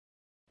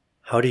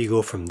How do you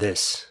go from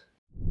this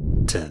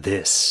to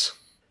this?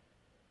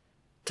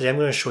 Today I'm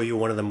going to show you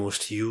one of the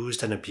most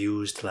used and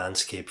abused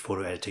landscape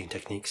photo editing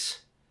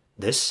techniques.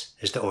 This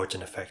is the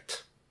Orton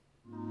Effect.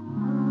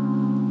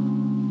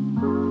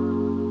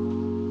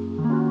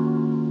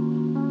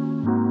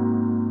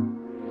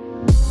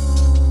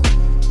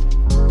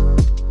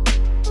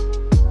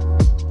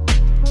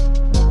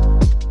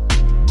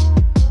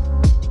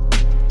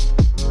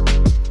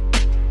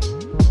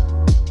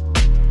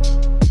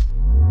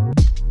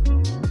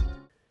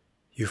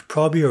 You've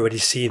probably already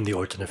seen the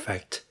Orton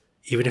Effect,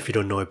 even if you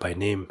don't know it by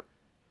name.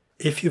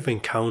 If you've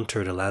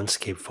encountered a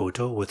landscape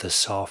photo with a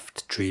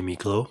soft, dreamy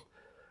glow,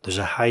 there's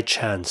a high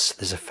chance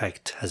this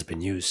effect has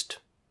been used.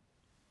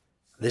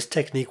 This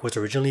technique was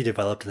originally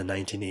developed in the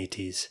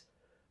 1980s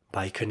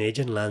by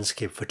Canadian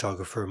landscape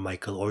photographer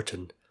Michael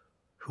Orton,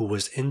 who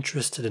was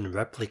interested in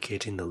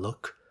replicating the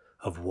look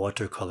of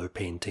watercolor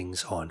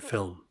paintings on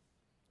film.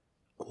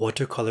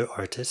 Watercolor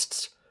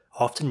artists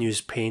often use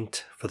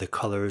paint for the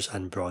colors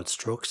and broad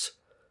strokes,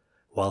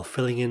 while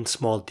filling in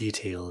small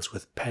details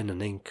with pen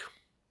and ink.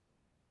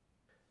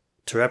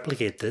 To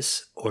replicate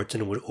this,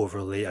 Orton would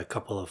overlay a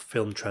couple of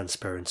film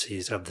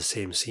transparencies of the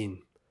same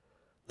scene.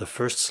 The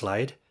first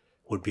slide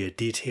would be a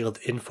detailed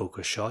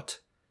in-focus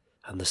shot,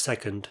 and the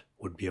second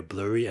would be a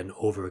blurry and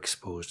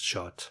overexposed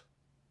shot.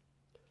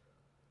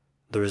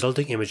 The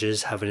resulting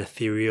images have an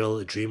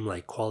ethereal,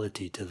 dreamlike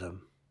quality to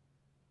them.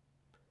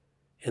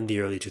 In the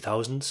early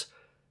 2000s,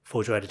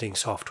 photo editing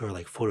software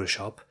like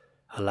Photoshop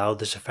allowed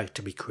this effect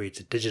to be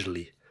created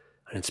digitally,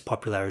 and its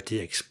popularity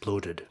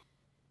exploded.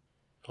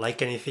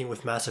 Like anything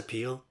with mass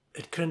appeal,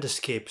 it couldn't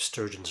escape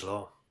Sturgeon's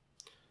law.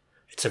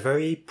 It's a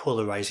very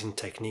polarizing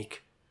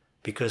technique,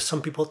 because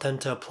some people tend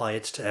to apply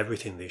it to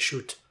everything they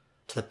shoot,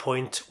 to the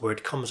point where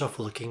it comes off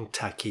looking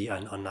tacky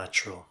and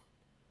unnatural.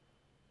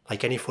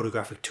 Like any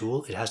photographic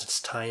tool, it has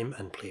its time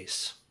and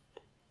place.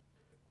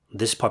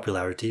 This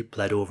popularity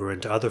bled over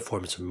into other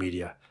forms of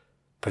media,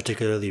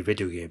 particularly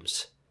video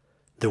games.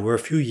 There were a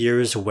few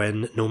years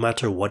when, no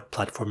matter what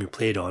platform you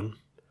played on,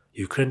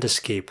 you couldn't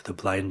escape the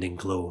blinding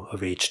glow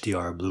of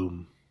HDR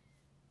bloom.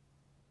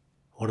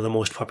 One of the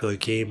most popular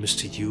games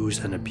to use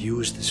and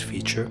abuse this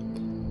feature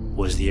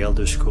was the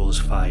Elder Scrolls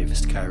V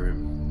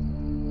Skyrim.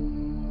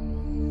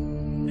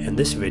 In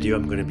this video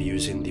I'm going to be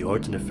using the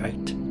Orton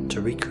Effect to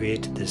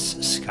recreate this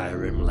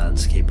Skyrim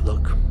landscape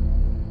look.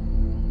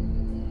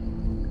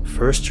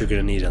 First, you're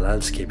going to need a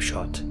landscape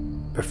shot,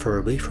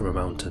 preferably from a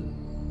mountain.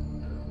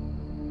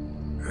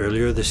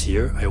 Earlier this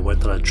year, I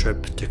went on a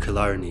trip to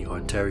Killarney,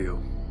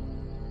 Ontario.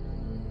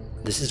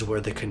 This is where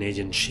the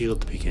Canadian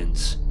Shield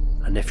begins,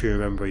 and if you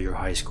remember your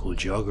high school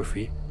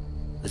geography,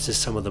 this is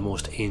some of the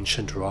most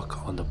ancient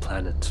rock on the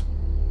planet.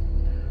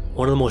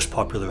 One of the most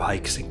popular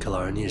hikes in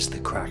Killarney is the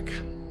Crack.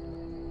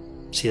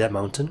 See that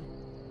mountain?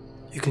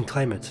 You can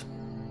climb it,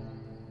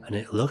 and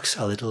it looks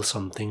a little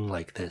something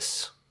like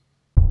this.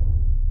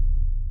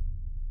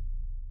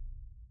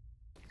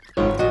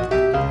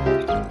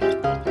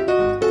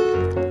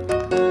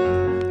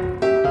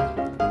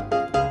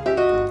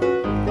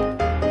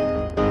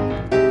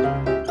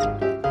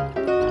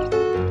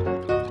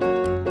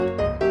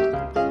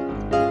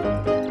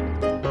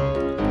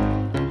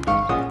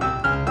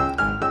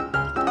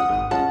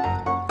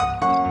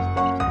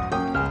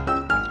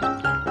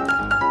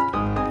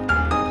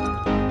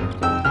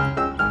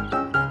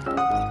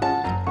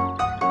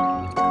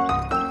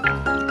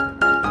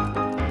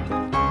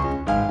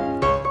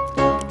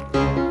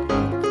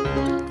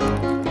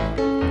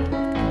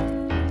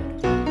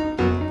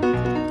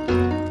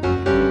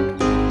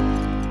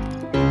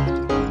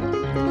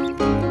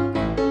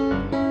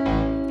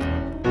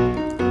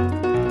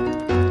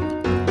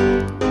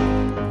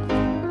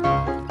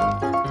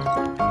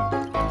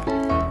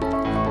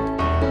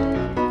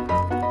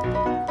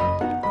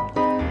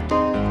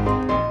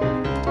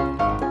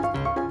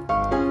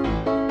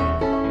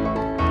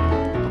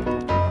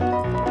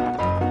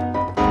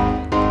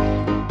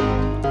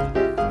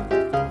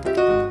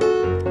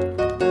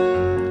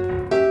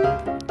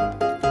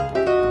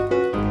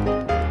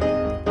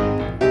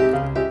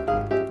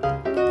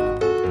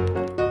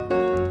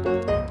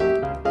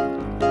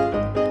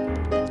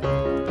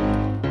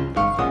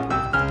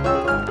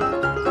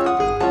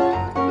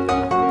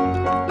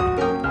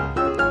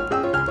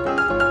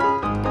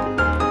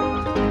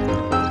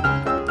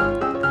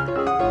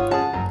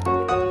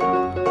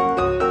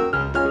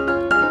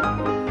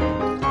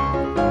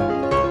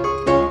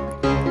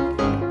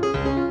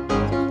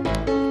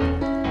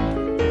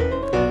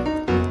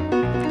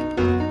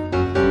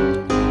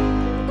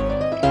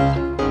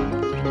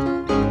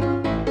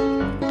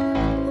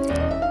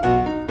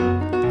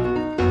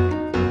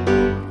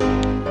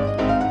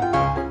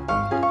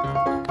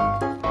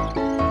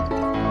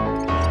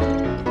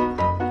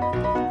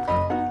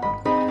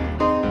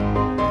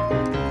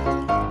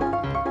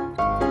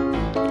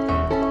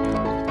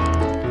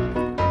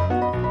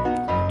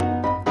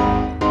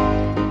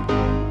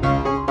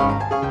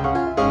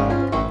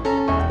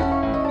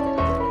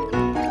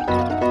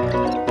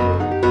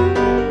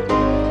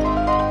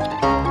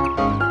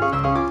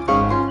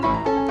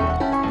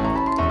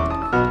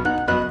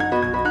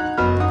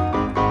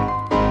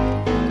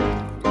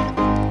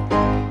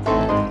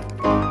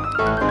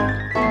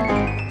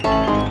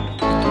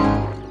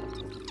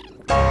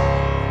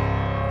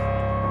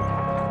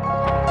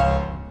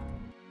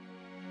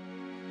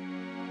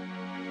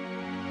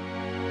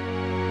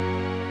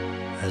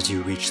 As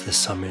you reach the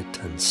summit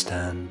and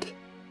stand,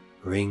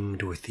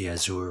 ringed with the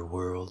azure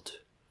world,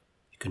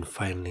 you can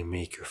finally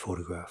make your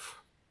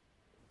photograph.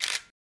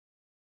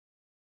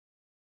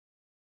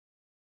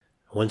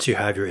 Once you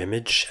have your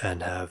image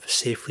and have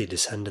safely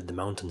descended the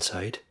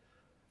mountainside,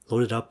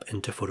 load it up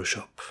into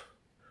Photoshop.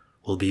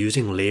 We'll be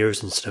using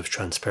layers instead of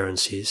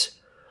transparencies,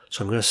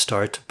 so I'm going to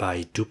start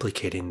by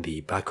duplicating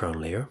the background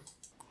layer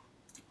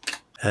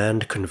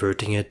and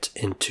converting it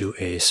into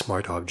a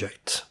smart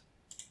object.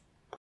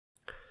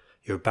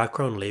 Your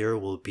background layer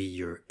will be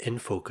your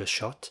in-focus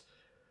shot,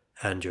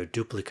 and your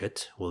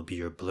duplicate will be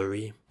your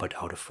blurry but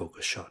out of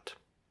focus shot.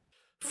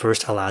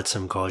 First, I'll add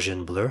some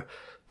Gaussian blur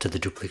to the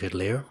duplicate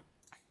layer.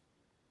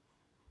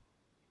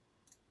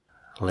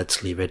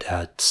 Let's leave it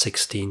at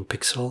 16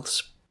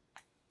 pixels.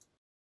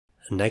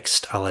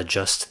 Next, I'll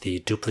adjust the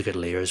duplicate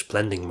layer's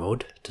blending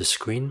mode to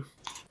screen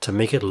to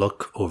make it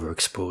look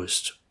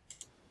overexposed.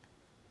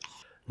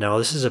 Now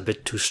this is a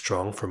bit too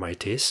strong for my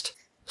taste,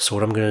 so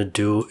what I'm going to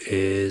do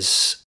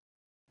is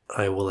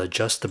I will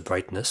adjust the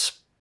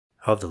brightness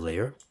of the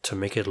layer to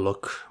make it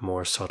look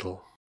more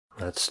subtle.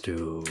 Let's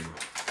do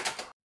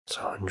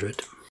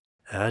 100.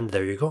 And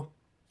there you go.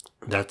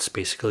 That's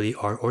basically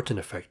our Orton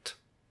effect.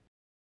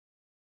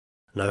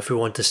 Now if we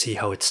want to see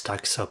how it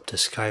stacks up to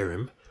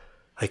Skyrim,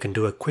 I can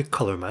do a quick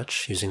color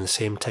match using the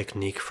same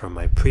technique from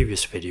my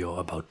previous video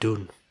about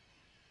Dune.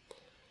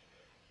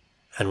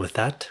 And with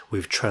that,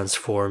 we've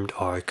transformed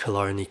our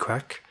Killarney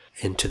crack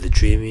into the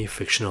dreamy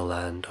fictional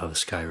land of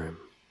Skyrim.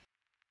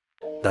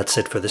 That's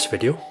it for this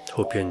video.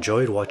 Hope you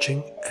enjoyed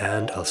watching,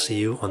 and I'll see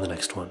you on the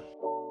next one.